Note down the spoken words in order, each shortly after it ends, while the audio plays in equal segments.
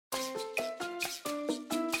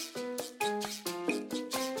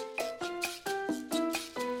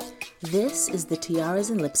This is the Tiaras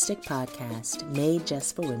and Lipstick podcast made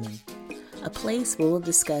just for women, a place where we'll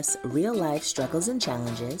discuss real-life struggles and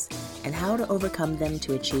challenges and how to overcome them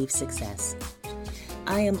to achieve success.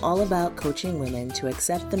 I am all about coaching women to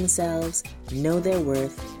accept themselves, know their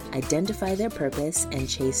worth, identify their purpose, and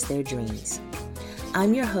chase their dreams.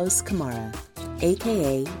 I'm your host, Kamara,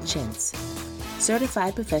 aka Chintz,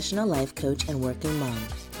 certified professional life coach and working mom.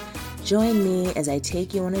 Join me as I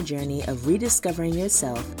take you on a journey of rediscovering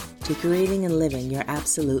yourself to creating and living your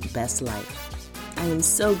absolute best life. I am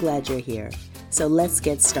so glad you're here, so let's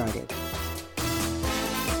get started.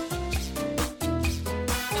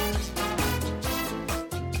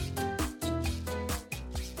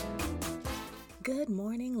 Good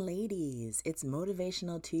morning, ladies. It's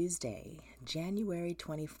Motivational Tuesday, January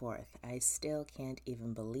 24th. I still can't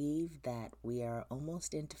even believe that we are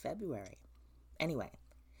almost into February. Anyway,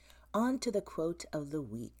 on to the quote of the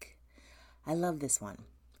week. I love this one.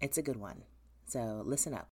 It's a good one. So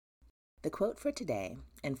listen up. The quote for today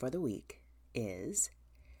and for the week is,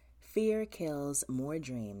 "Fear kills more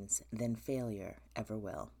dreams than failure ever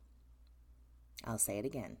will." I'll say it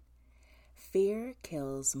again. Fear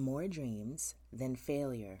kills more dreams than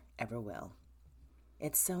failure ever will.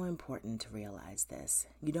 It's so important to realize this.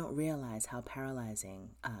 You don't realize how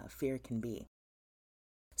paralyzing fear can be.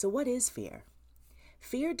 So what is fear?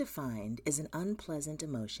 Fear defined is an unpleasant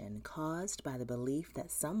emotion caused by the belief that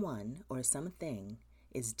someone or something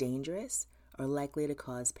is dangerous or likely to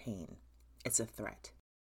cause pain. It's a threat.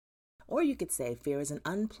 Or you could say fear is an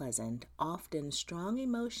unpleasant, often strong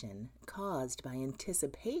emotion caused by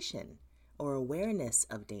anticipation or awareness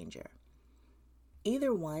of danger.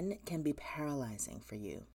 Either one can be paralyzing for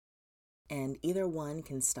you, and either one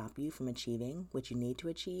can stop you from achieving what you need to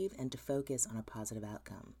achieve and to focus on a positive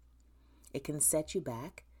outcome. It can set you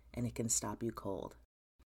back and it can stop you cold.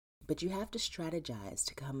 But you have to strategize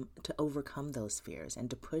to overcome those fears and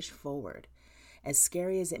to push forward, as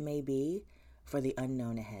scary as it may be, for the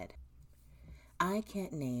unknown ahead. I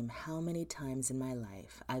can't name how many times in my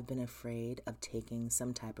life I've been afraid of taking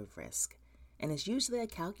some type of risk, and it's usually a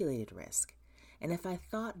calculated risk. And if I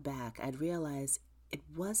thought back, I'd realize it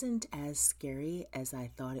wasn't as scary as I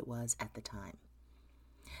thought it was at the time.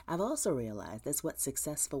 I've also realized that's what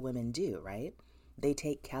successful women do, right? They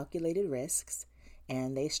take calculated risks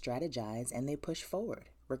and they strategize and they push forward,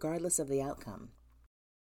 regardless of the outcome.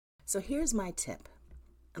 So here's my tip,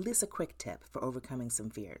 at least a quick tip for overcoming some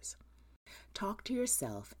fears. Talk to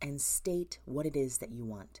yourself and state what it is that you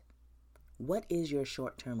want. What is your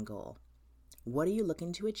short-term goal? What are you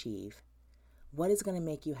looking to achieve? What is going to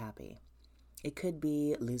make you happy? It could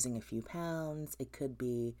be losing a few pounds. It could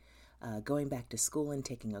be going back to school and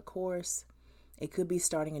taking a course. It could be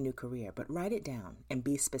starting a new career, but write it down and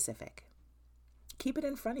be specific. Keep it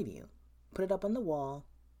in front of you. Put it up on the wall.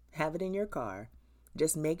 Have it in your car.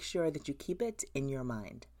 Just make sure that you keep it in your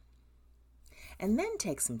mind. And then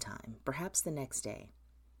take some time, perhaps the next day,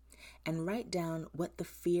 and write down what the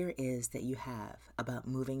fear is that you have about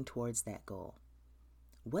moving towards that goal.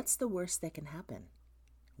 What's the worst that can happen?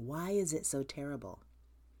 Why is it so terrible?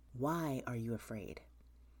 Why are you afraid?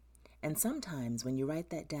 And sometimes when you write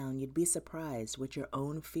that down, you'd be surprised what your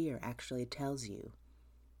own fear actually tells you.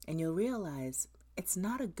 And you'll realize it's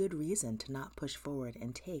not a good reason to not push forward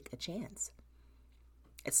and take a chance.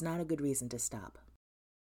 It's not a good reason to stop.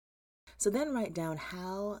 So then write down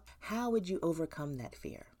how would you overcome that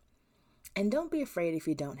fear? And don't be afraid if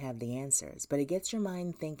you don't have the answers, but it gets your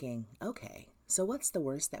mind thinking, okay, so what's the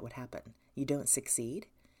worst that would happen? You don't succeed,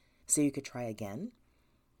 so you could try again?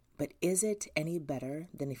 But is it any better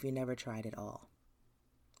than if you never tried at all?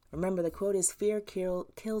 Remember, the quote is, fear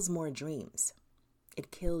kills more dreams.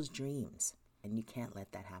 It kills dreams, and you can't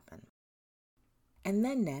let that happen. And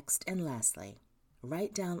then next and lastly,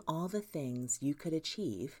 write down all the things you could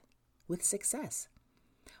achieve with success.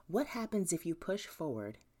 What happens if you push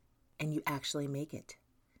forward and you actually make it?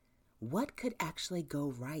 What could actually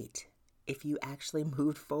go right if you actually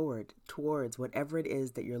moved forward towards whatever it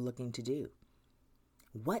is that you're looking to do?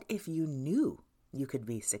 What if you knew you could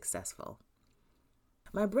be successful?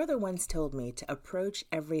 My brother once told me to approach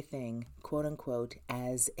everything, quote unquote,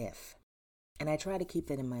 as if. And I try to keep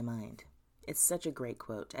that in my mind. It's such a great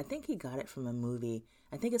quote. I think he got it from a movie.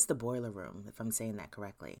 I think it's The Boiler Room, if I'm saying that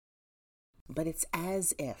correctly. But it's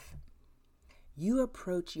as if. You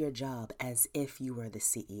approach your job as if you were the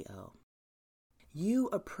CEO. You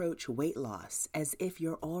approach weight loss as if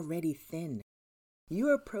you're already thin.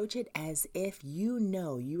 You approach it as if you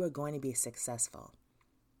know you are going to be successful.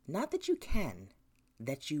 Not that you can,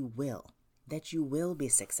 that you will be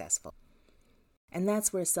successful. And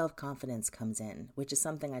that's where self-confidence comes in, which is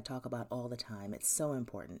something I talk about all the time. It's so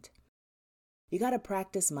important. You got to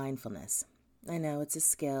practice mindfulness. I know it's a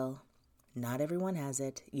skill. Not everyone has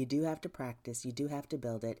it. You do have to practice. You do have to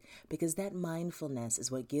build it, because that mindfulness is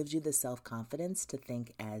what gives you the self-confidence to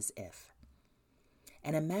think as if.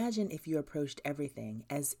 And imagine if you approached everything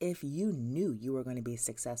as if you knew you were going to be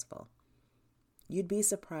successful. You'd be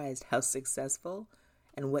surprised how successful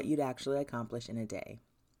and what you'd actually accomplish in a day.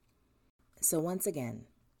 So once again,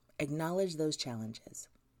 acknowledge those challenges.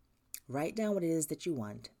 Write down what it is that you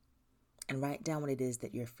want, and write down what it is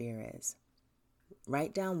that your fear is.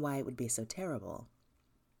 Write down why it would be so terrible,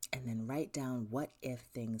 and then write down what if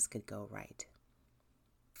things could go right.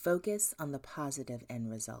 Focus on the positive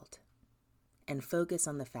end result, and focus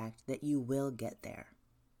on the fact that you will get there.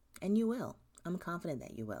 And you will. I'm confident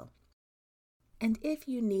that you will. And if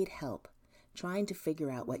you need help trying to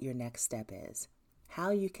figure out what your next step is,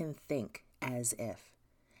 how you can think as if,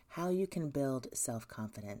 how you can build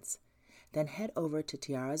self-confidence, then head over to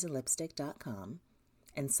tiarasandlipstick.com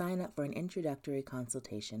and sign up for an introductory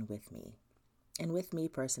consultation with me, and with me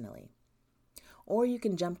personally. Or you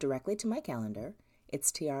can jump directly to my calendar.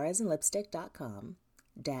 It's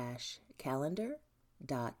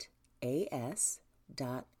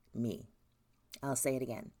tiarasandlipstick.com-calendar.as.me. I'll say it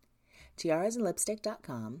again.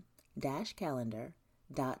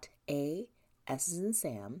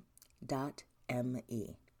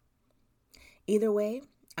 tiarasandlipstick.com-calendar.as.me. Either way,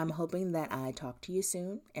 I'm hoping that I talk to you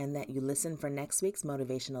soon and that you listen for next week's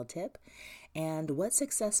motivational tip. And What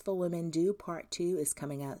Successful Women Do Part 2 is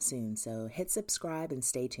coming out soon, so hit subscribe and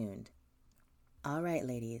stay tuned. All right,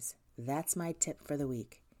 ladies, that's my tip for the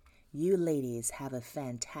week. You ladies have a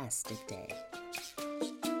fantastic day.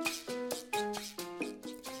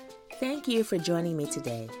 Thank you for joining me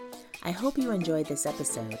today. I hope you enjoyed this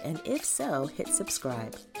episode, and if so, hit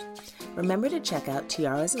subscribe. Remember to check out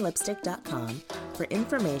tiarasandlipstick.com for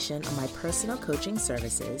information on my personal coaching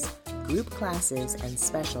services, group classes, and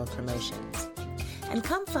special promotions. And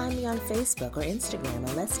come find me on Facebook or Instagram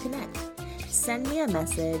and let's connect. Send me a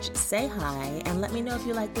message, say hi, and let me know if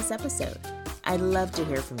you like this episode. I'd love to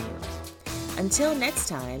hear from you. Until next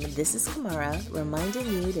time, this is Kamara reminding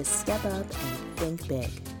you to step up and think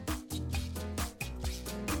big.